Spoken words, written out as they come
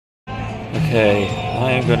Okay,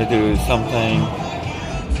 I am going to do something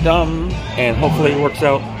dumb and hopefully it works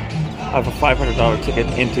out. I have a $500 ticket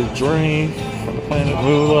into Journey from the Planet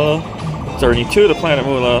Moolah. Journey to the Planet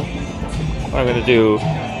Moolah. What I'm going to do,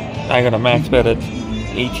 I'm going to max bet at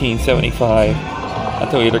 $18.75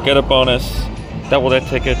 until I either get a bonus, double that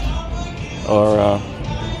ticket, or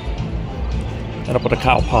end up with a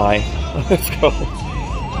cow pie. Let's go.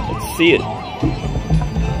 Let's see it.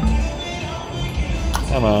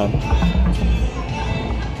 Come on.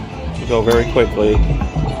 We go very quickly.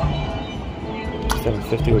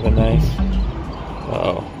 750 would have been nice.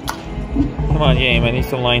 Uh-oh. Come on, game. I need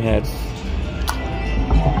some line heads.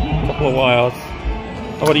 A couple of wilds.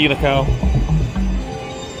 How about a Unicow?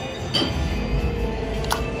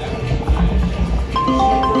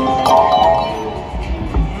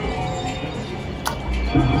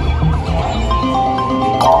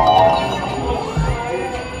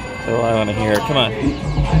 So I want to hear. Come on.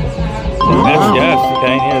 Yes,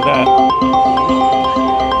 okay, needed that.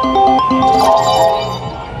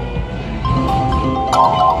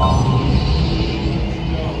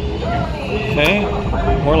 Okay,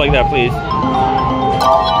 more like that, please.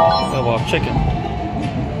 Oh, well, chicken.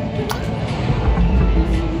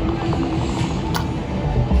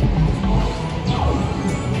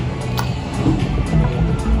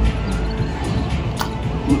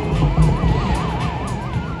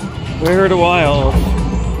 Where are the wilds?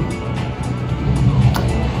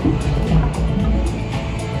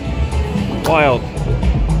 Wild.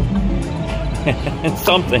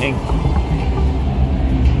 Something.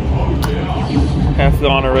 Half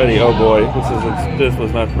gone already. Oh boy, this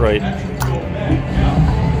was not right. There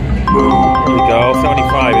we go.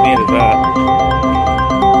 75. I needed that.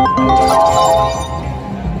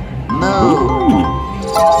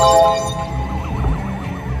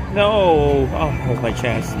 No. Oh, that was my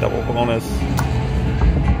chance. Double bonus.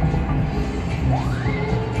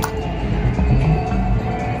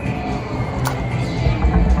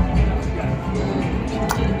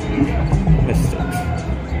 Missed it.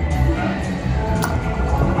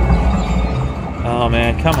 Oh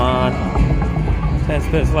man, come on. 10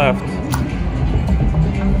 spins left.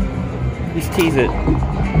 Just tease it.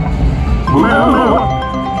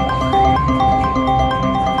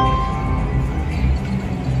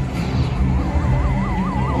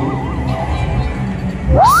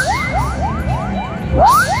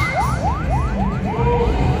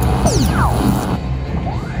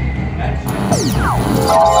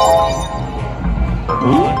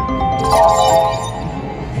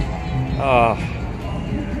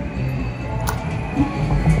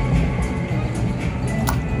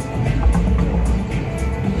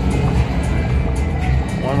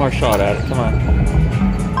 One more shot at it, come on.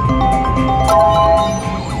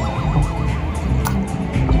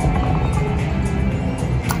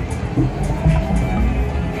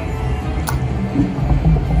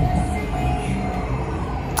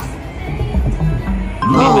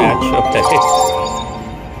 Rematch, okay.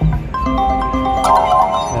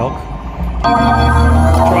 Milk.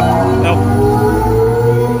 Nope.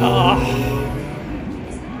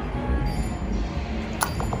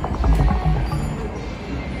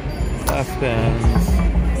 Last spins.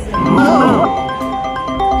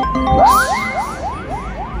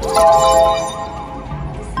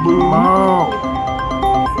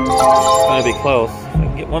 It's gonna be close. If I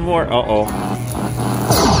can get one more. Uh-oh.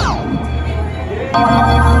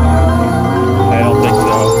 I don't think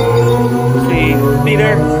so. See? Me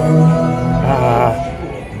there?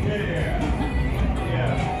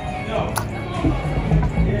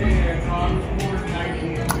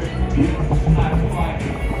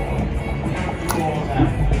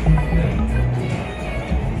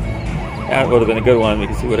 That would have been a good one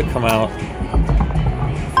because he would have come out.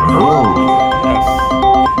 Yes.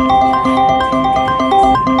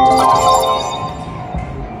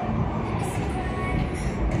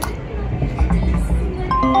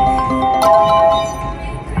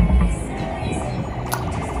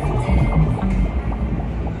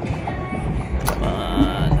 Come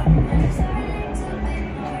on.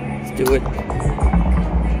 Let's do it.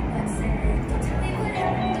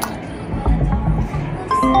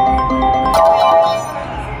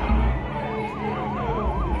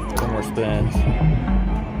 Spins.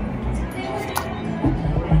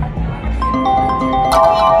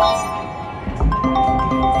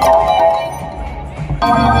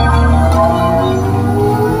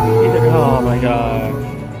 Oh my god.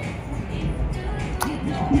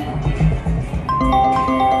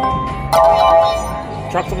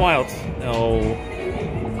 Drop some wilds. No.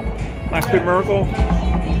 Last big miracle?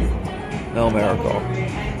 No miracle.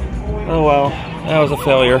 Oh well. That was a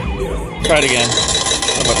failure. Try it again.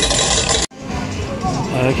 Somebody.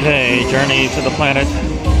 Okay, journey to the planet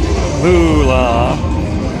Moolah.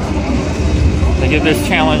 To give this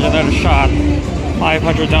challenge another shot.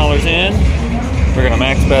 $500 in. We're gonna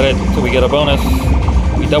max bet it until we get a bonus.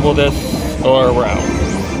 We double this or we're out.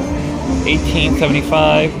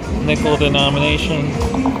 $18.75, nickel denomination.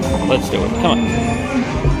 Let's do it. Come on.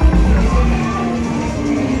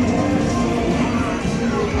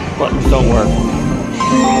 Buttons don't work.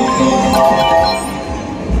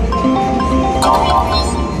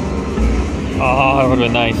 Oh, that would have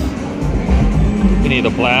been nice. We need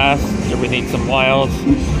a blast. We need some wilds.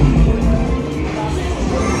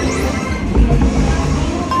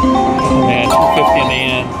 Oh man, 250 in the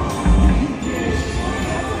end.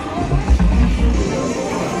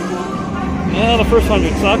 Yeah, the first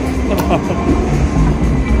 100 sucked.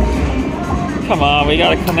 Come on, we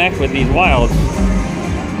gotta connect with these wilds.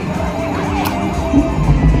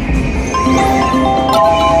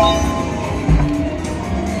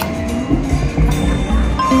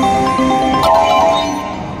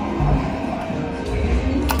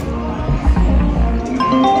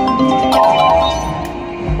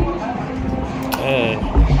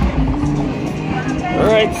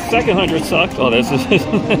 Alright, second 100 sucked. Oh, this is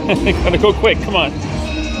gotta go quick, come on.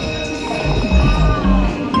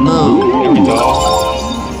 There we go.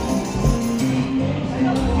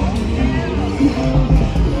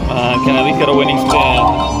 Can I at least get a winning spin?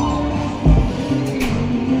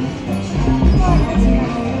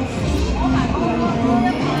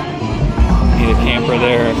 Need a camper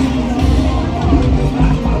there.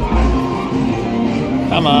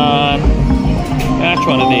 Come on. Match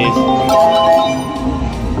one of these.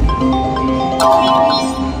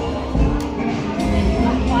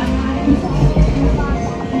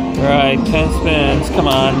 Alright, 10 spins. Come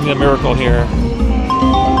on, we need a miracle here.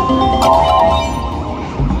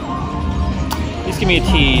 Just give me a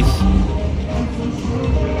tease.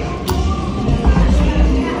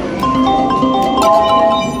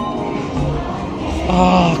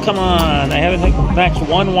 Oh, come on. I haven't matched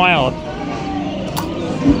one wild.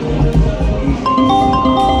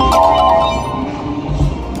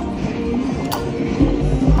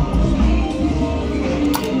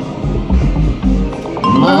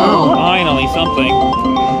 Finally, something.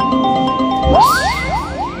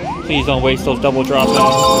 Please don't waste those double drop-ins.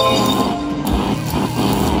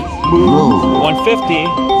 150.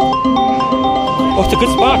 Oh, it's a good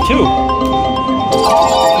spot, too.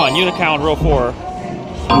 Come on, Unicow in row 4.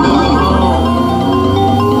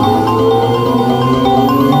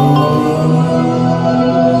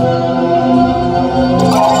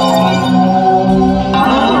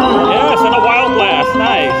 Yes, and a wild blast.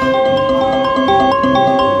 Nice.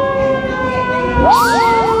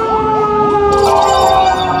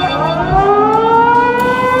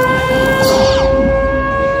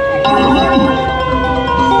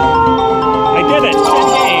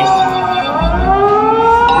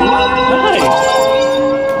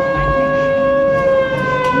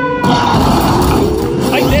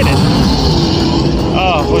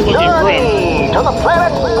 To the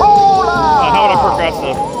Planet Moolah! How would I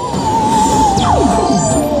progressive?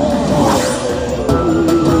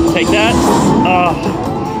 Take that.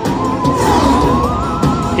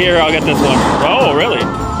 Here, I'll get this one. Oh, really?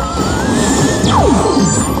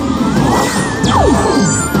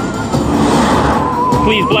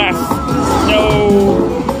 Please blast. No.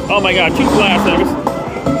 Oh my god, 2 blasts.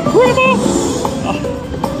 Incredible. Oh.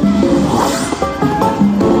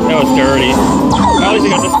 That was dirty. At least I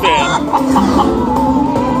got the spin.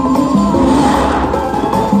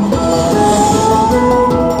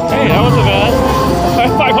 Hey, that wasn't bad.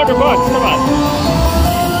 500 bucks, come on.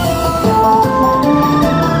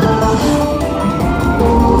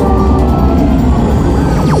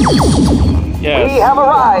 Yes. We have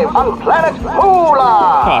arrived on Planet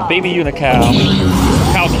Moolah! Come on, baby Unicow.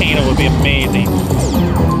 Calcano would be amazing.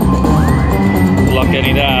 Good luck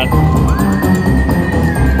getting that.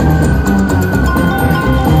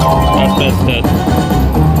 Just missed it.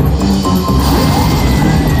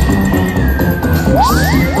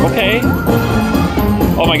 Okay.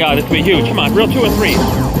 Oh my god, this could be huge. Come on, reel 2 and 3.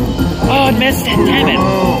 Oh, I missed it. Damn it.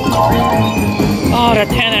 Oh, that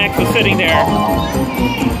 10X was sitting there.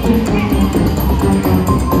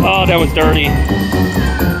 Oh, that was dirty.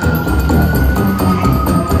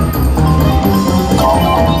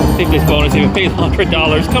 I think this bonus even paid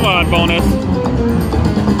 $100. Come on, bonus.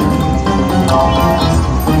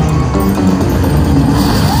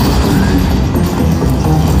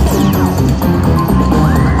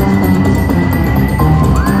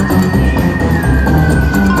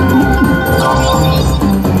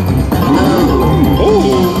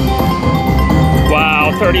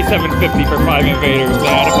 $30 $37.50 for 5 invaders,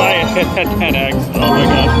 man. If I hit that 10x, oh my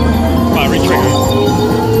gosh. Come on, retrigger.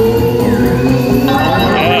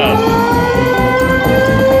 Yes.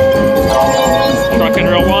 Truck and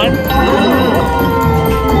drill 1.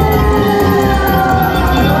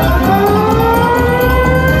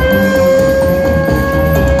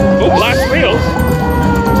 Oh, blast reels.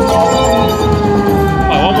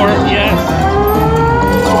 Oh, one more, yes.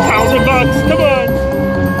 $1,000, come on.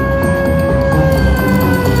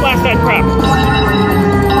 Blast that crap.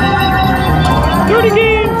 30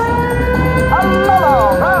 games.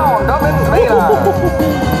 Another round of invaders.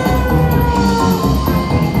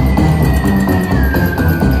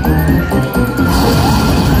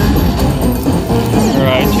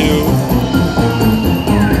 Alright, 2.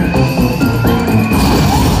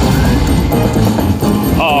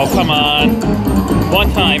 Oh, come on. One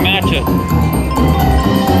time, match it.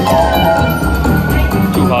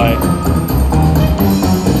 Too high.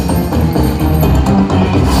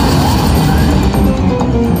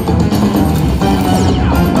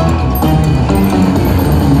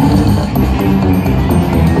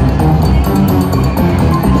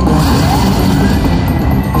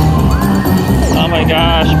 Oh my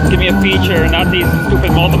gosh, give me a feature, not these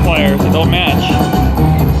stupid multipliers that don't match.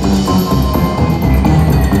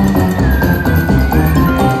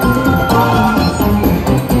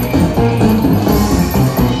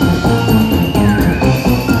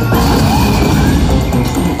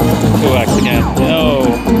 Again. No.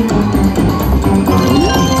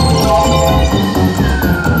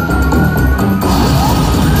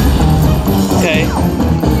 Okay.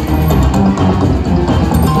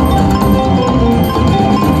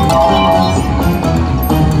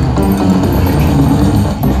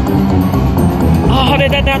 Oh, how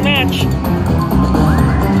did that not match?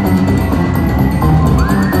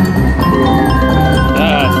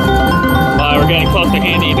 We're getting close to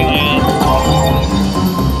hand even, man.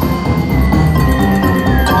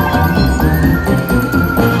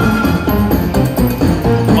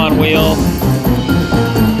 Wheel.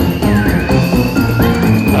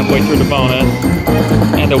 Halfway through the bonus,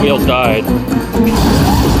 and the wheels died.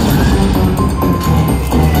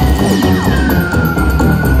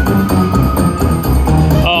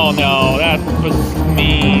 Oh no, that was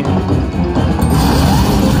mean.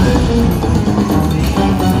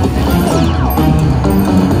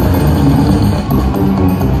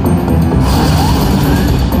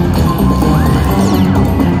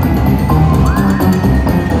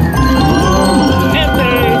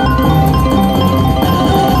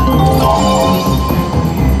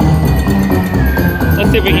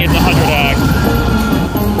 See if we can get the 100x.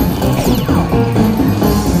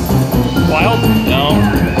 Wild? No.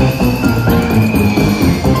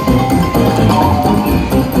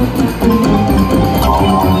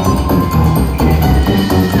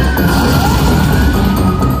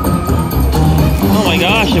 Oh my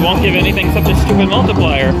gosh, it won't give anything except a stupid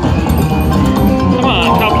multiplier. Come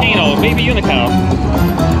on, Volcano, maybe Unicow.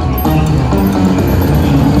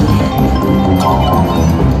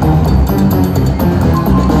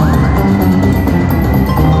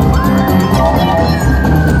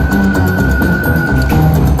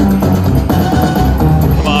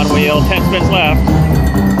 Come on, wheel, 10 spins left.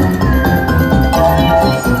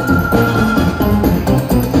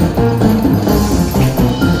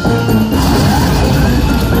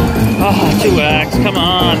 Oh, 2x, come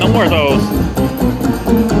on, no more of those.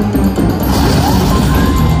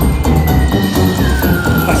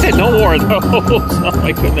 I said no more of those. Oh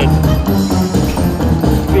my goodness.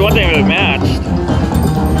 Dude, one thing would have matched.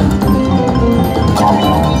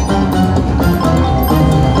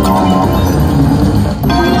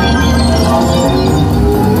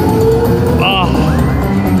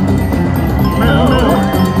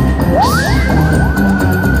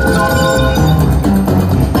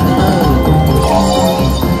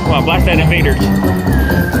 Come on, blast that invaders.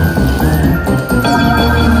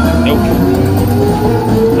 Nope.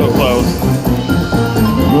 So close.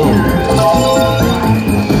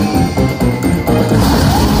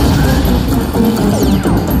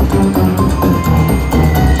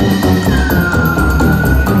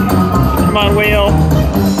 Come on, whale.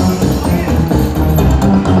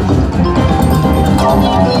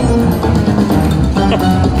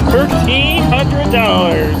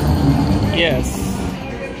 $1,300. Yes.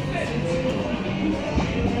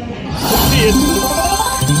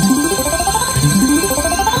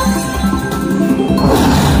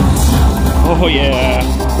 Oh yeah,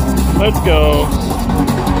 let's go.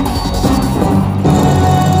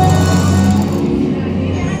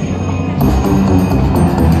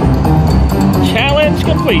 Challenge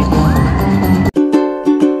complete.